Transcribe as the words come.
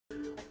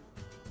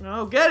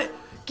No, get it!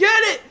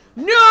 Get it!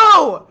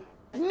 No!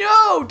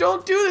 No!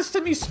 Don't do this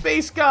to me,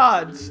 space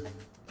gods!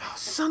 Oh,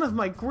 son of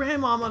my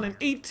grandmom on an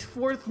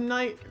 4th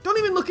night. Don't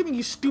even look at me,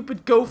 you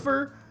stupid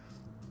gopher.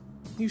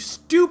 You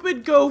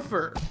stupid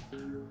gopher.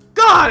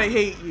 God, I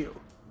hate you.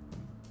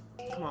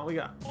 Come on,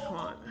 come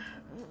on.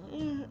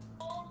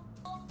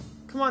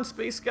 Come on,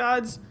 space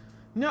gods.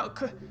 No,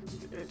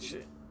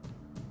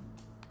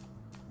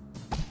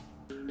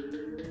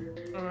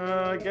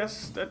 I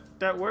guess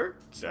that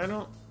worked. I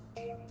don't.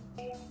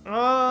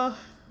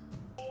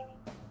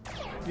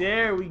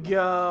 There we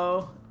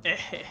go.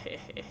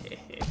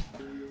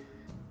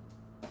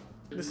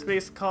 The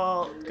space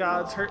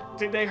gods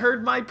they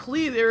heard my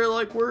plea. They were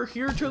like, "We're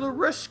here to the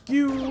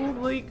rescue.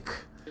 Like,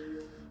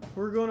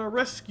 we're gonna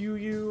rescue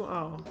you."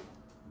 Oh.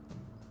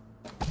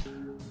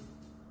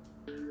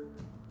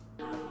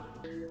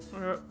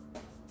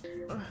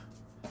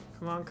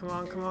 Come on, come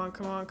on, come on,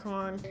 come on, come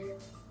on.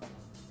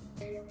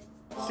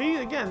 See,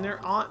 again, they're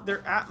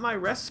at my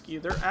rescue.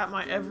 They're at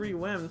my every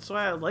whim. That's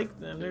why I like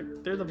them.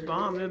 They're the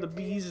bomb. They're the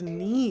bee's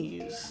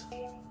knees.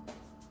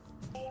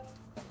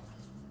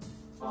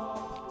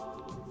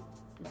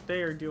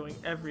 They are doing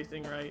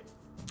everything right.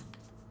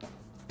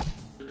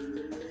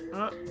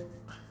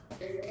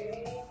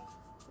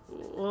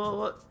 Well,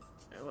 what?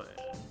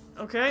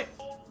 Okay.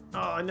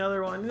 Oh,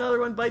 another one. Another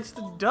one bites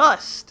the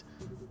dust.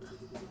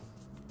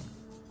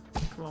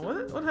 Come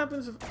on. What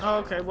happens if? Oh,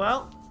 okay.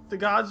 Well, the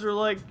gods are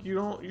like,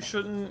 you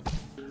shouldn't.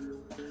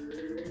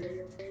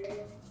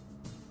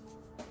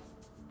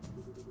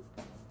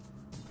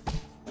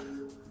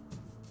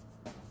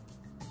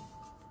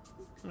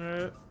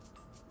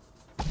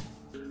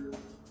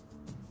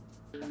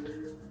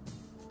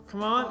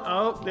 Come on.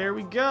 Oh, there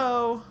we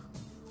go.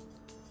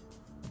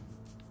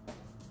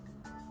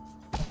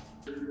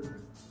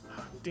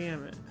 Oh,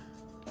 damn it.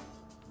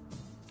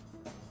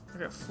 I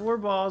got 4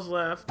 balls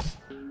left.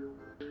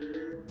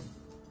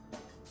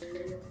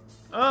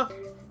 Oh!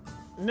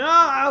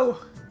 No!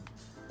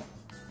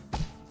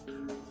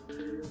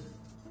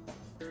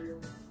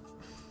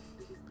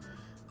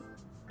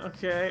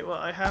 Okay, well,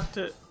 I have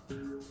to.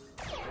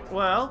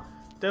 Well,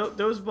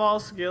 those ball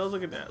skills.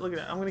 Look at that. Look at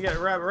that. I'm gonna get a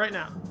rabbit right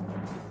now.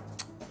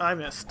 I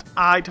missed.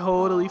 I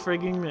totally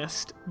frigging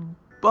missed.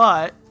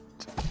 But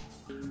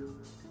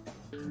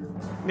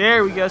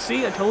there we go.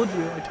 See, I told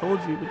you, but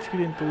you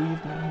didn't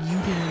believe me. You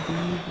didn't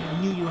believe me.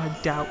 I knew you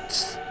had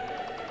doubts.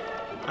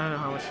 I don't know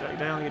how much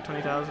did I only get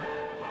 20,000.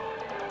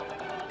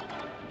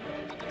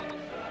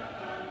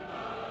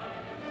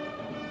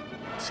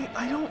 See,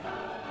 I don't.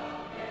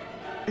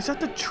 Is that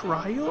the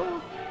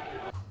trial?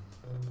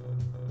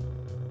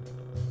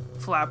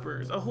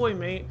 Flappers. Ahoy,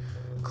 mate.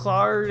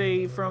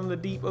 Clardy from the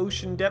deep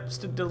ocean depths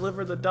to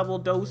deliver the double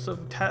dose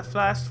of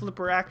fast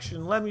flipper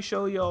action. Let me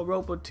show you a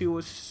rope or two.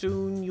 As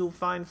soon you'll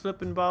find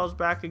flipping balls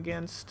back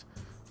against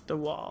the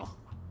wall.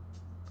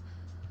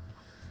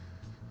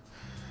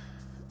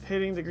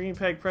 Hitting the green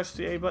peg, press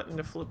the A button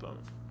to flip them.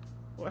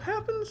 What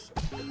happens?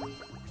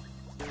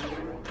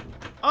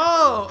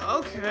 Oh,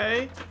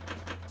 okay.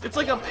 It's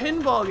like a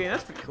pinball game.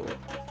 That's pretty cool.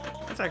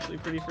 That's actually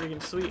pretty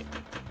freaking sweet.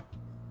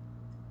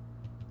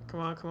 Come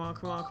on, come on,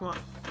 come on, come on.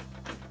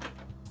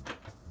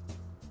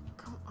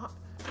 Come on.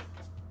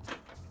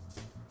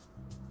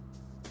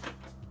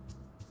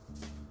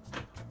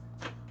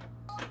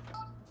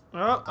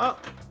 Oh, oh.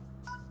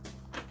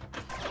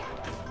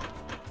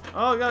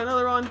 Oh, got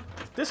another one.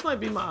 This might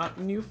be my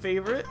new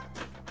favorite.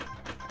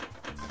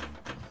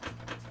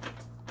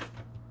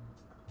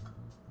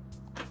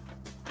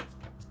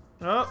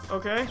 Oh,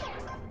 okay.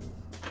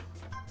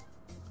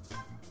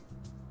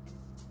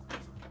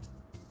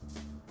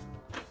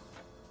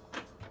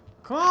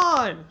 Come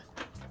on!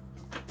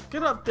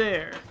 Get up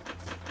there.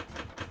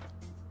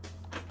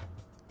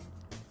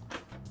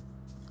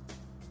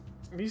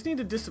 These need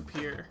to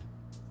disappear.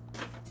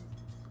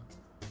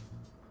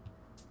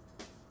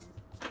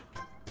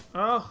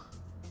 Oh.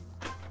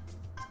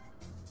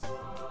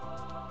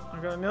 I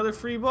got another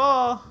free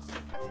ball.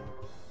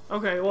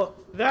 Okay, well,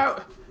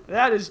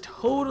 that is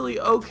totally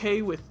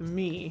okay with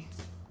me.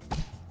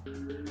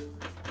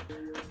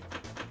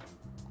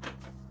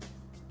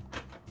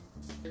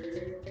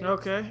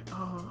 Okay.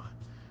 Oh,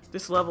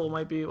 this level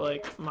might be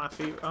like my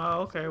favorite. Oh,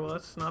 okay. Well,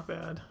 that's not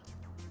bad.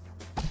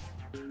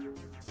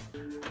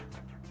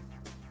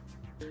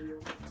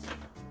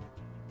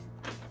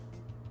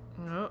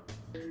 Oh.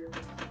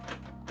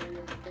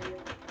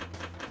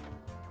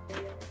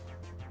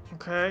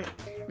 Okay.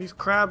 These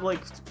crab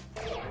like.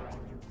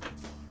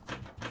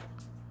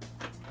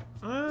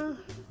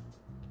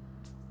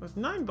 With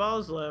 9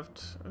 balls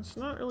left, it's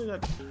not really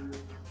that.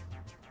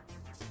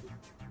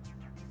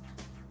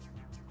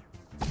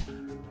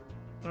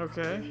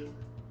 Okay.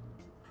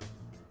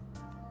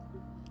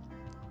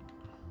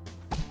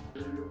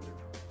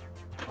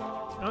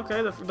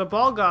 Okay, the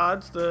ball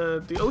gods,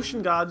 the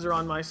ocean gods are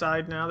on my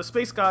side now. The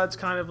space gods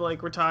kind of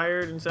like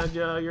retired and said,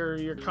 yeah,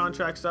 your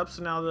contract's up,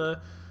 so now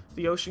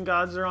the ocean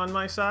gods are on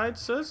my side,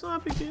 so it's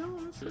not a big deal.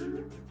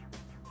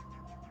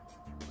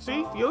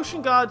 See, the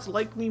ocean gods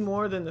like me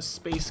more than the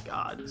space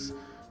gods,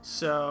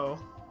 so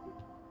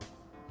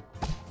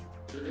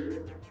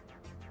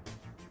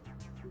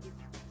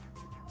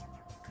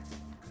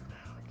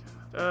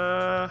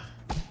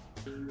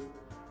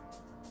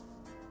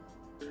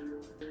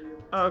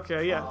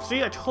Okay, yeah.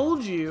 See, I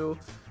told you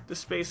the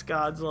space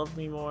gods love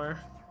me more.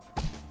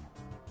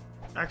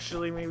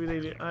 Actually, maybe they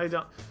do. I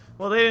don't.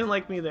 Well, they didn't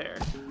like me there.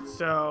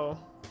 So.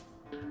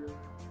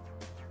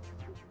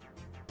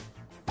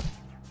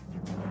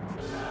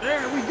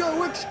 There we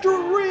go!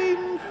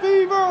 Extreme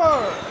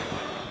Fever!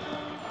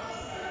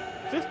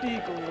 50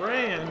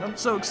 grand. I'm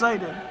so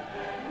excited.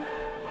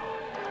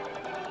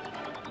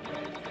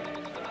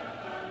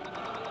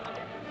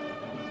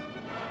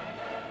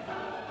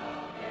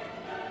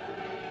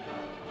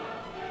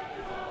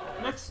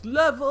 Next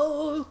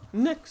level!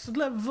 Next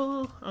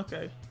level!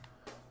 Okay.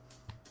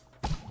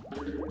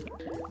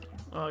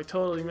 Oh, I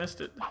totally missed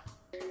it.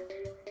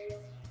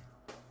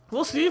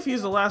 We'll see if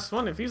he's the last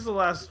one. If he's the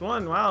last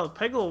one, wow,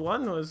 Peggle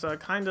 1 was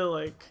kind of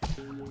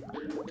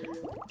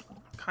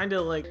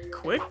like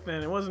quick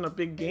then. It wasn't a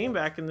big game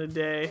back in the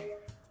day.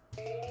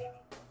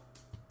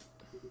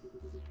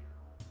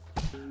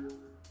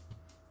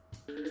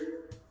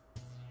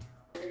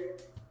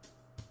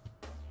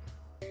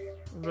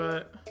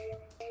 But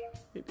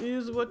it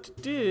is what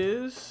it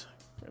is.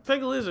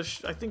 Peggle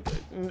is I think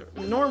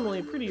normally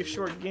a pretty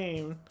short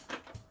game.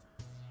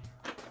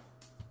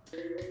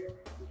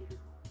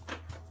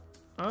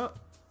 Oh.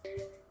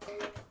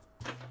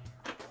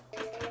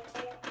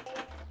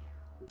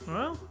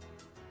 Well.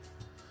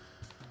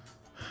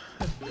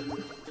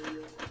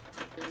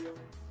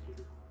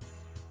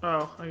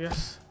 Oh, I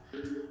guess.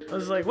 I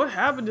was like, what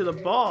happened to the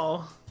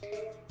ball?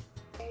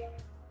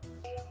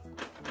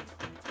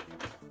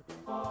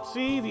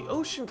 See, the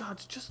ocean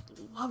gods just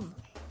love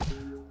me.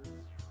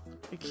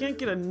 They can't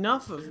get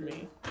enough of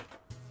me.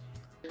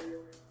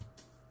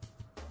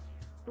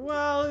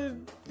 Well,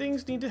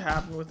 things need to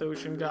happen with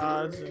ocean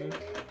gods, and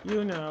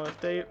you know, if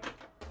they...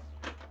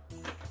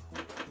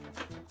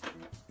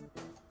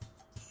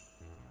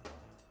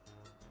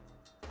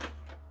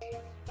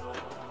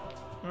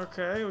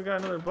 Okay, we got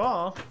another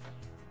ball.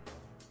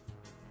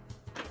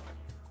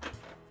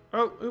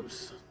 Oh,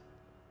 oops.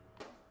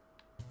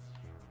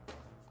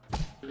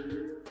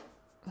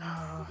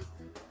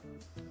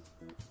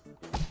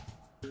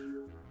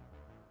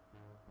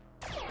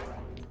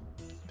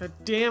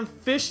 That damn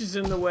fish is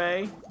in the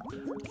way.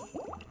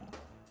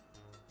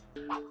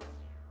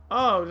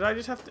 Oh, did I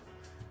just have to...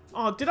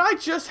 Oh, did I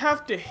just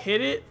have to hit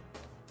it?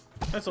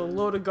 That's a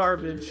load of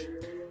garbage.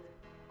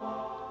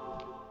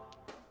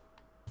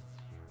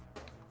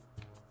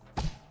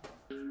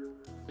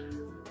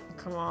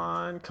 Come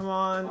on, come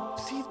on.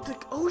 See, the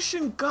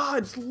ocean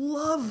gods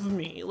love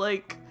me.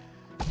 Like...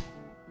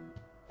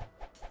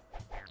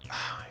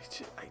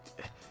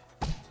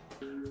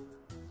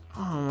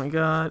 Oh my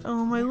god.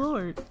 Oh my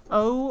lord.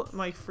 Oh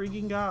my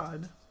freaking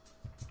god.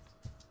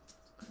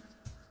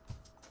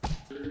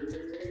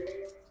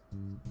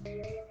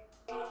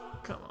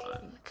 Come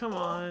on. Come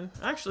on.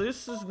 Actually,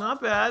 this is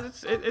not bad.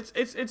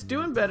 It's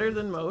doing better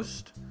than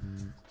most.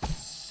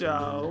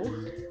 So...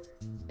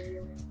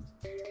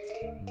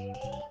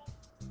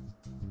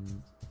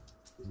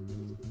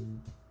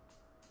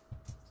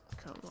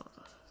 Come on.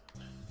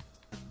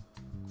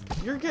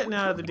 You're getting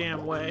out of the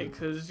damn way,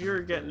 because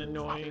you're getting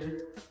annoying.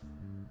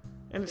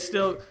 And it's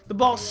still, the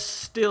ball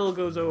still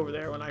goes over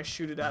there when I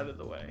shoot it out of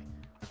the way.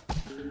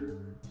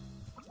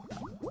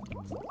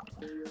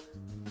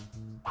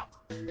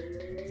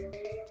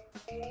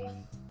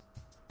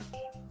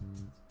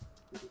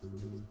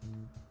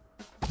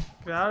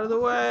 Get out of the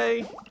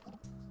way.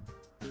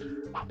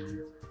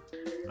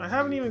 I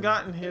haven't even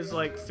gotten his,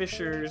 like,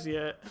 fishers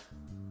yet.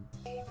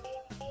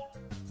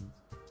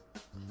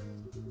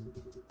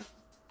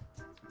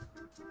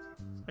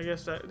 I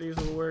guess that these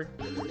will work.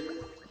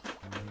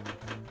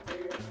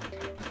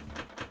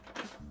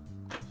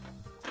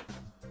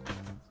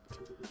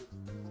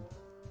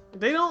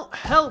 They don't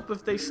help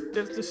if the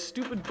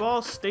stupid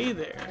balls stay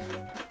there.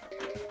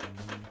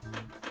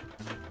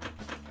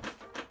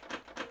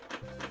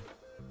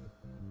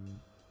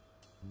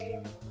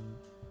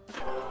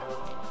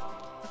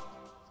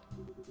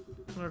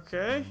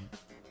 Okay.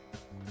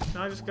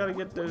 Now I just gotta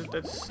get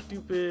that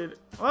stupid.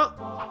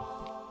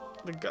 Well,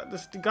 the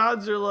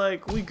gods are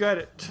like, we get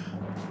it.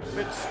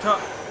 It's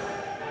tough.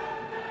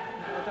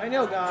 I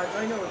know, gods.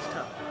 I know it's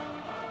tough.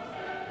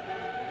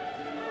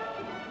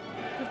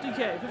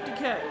 50K,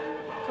 50K.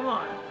 Come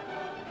on.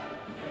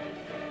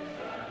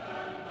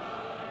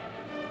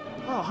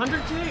 Oh,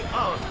 100K?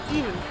 Oh,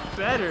 even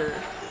better.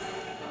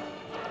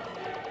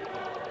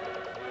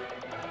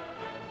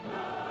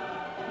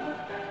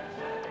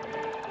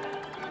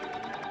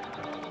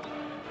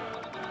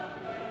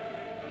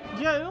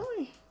 Yeah,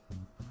 only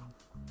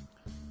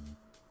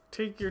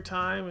take your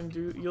time and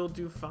you'll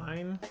do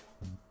fine.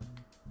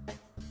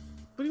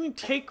 What do you mean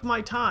take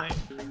my time?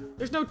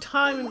 There's no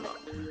time involved.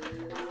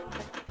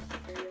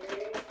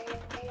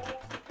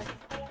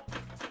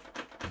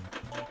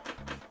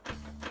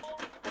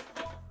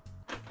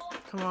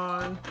 Come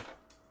on.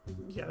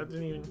 Yeah, that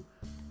didn't even...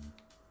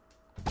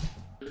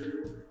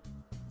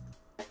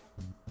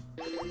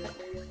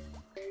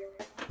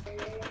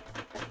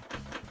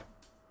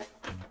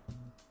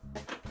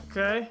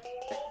 Okay.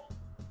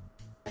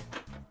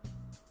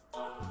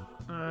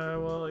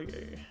 Well,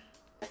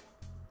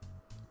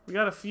 we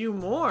got a few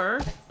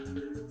more.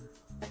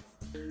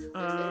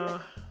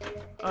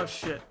 Oh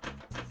shit.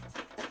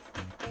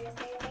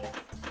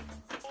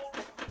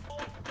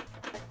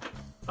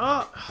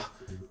 Oh,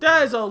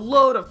 that is a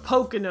load of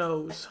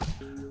Poconos.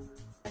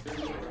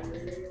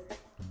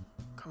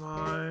 Come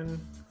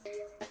on.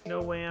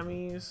 No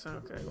whammies.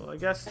 Okay, well, I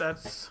guess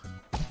that's...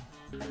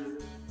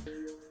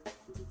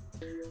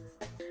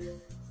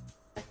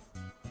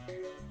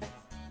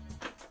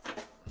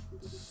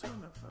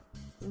 Son of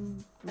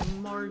a...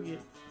 Margit.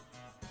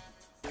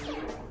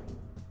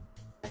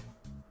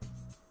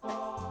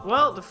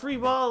 Well, the free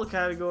ball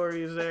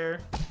category is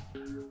there.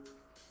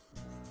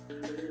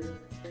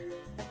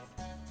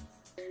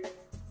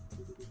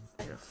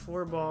 I got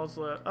 4 balls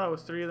left. Oh,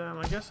 3 of them.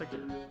 I guess I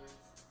can...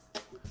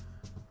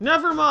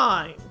 Never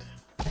mind!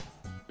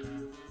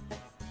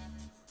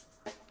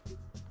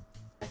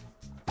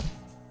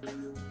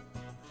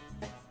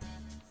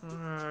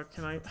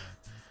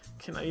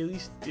 Can I at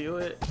least do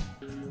it?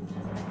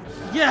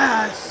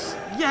 Yes!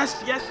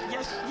 Yes, yes,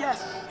 yes,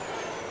 yes!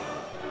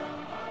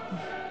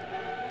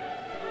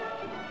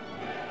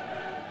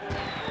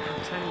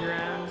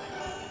 $10,000.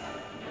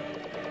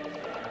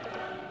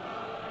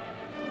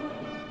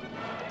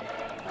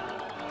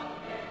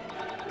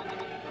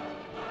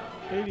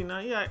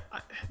 $89. Yeah,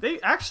 they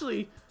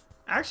actually,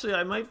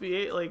 I might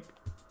be like.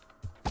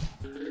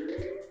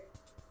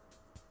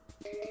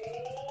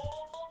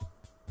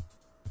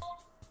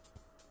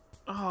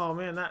 Oh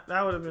man, that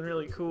would have been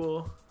really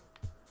cool.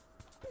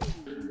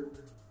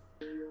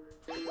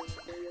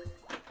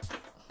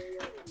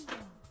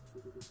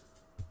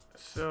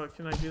 So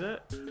can I do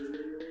that?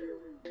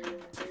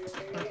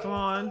 Oh, come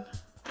on.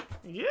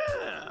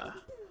 Yeah.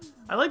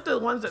 I like the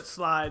ones that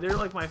slide. They're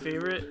like my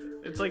favorite.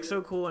 It's like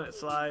so cool when it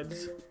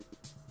slides.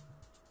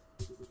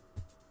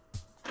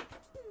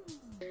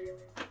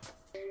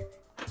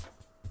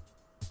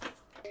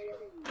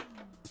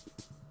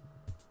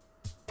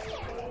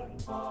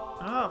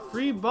 Oh,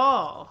 free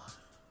ball.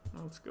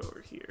 Let's go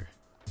over here.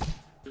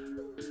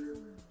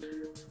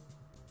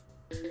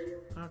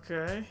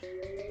 Okay.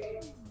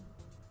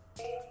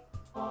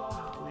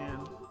 Oh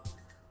man.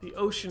 The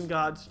ocean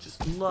gods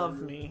just love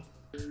me.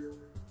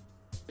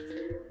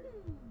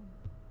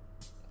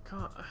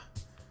 Come on.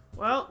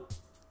 Well,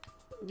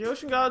 the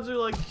ocean gods are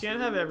like, you can't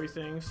have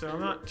everything, so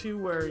I'm not too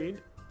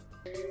worried.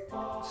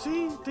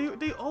 See,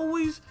 they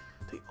always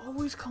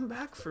come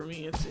back for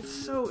me. It's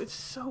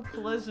so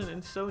pleasant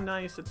and so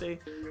nice that they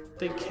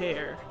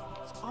care.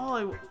 It's all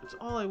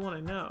I want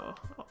to know.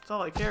 It's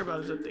all I care about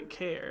is that they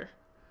care.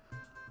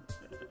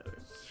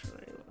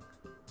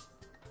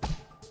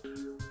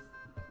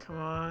 Come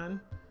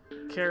on.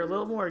 Care a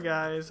little more,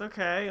 guys.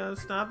 Okay,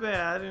 it's not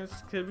bad. It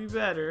could be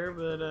better,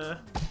 but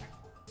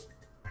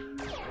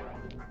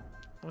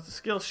what's a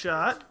skill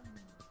shot?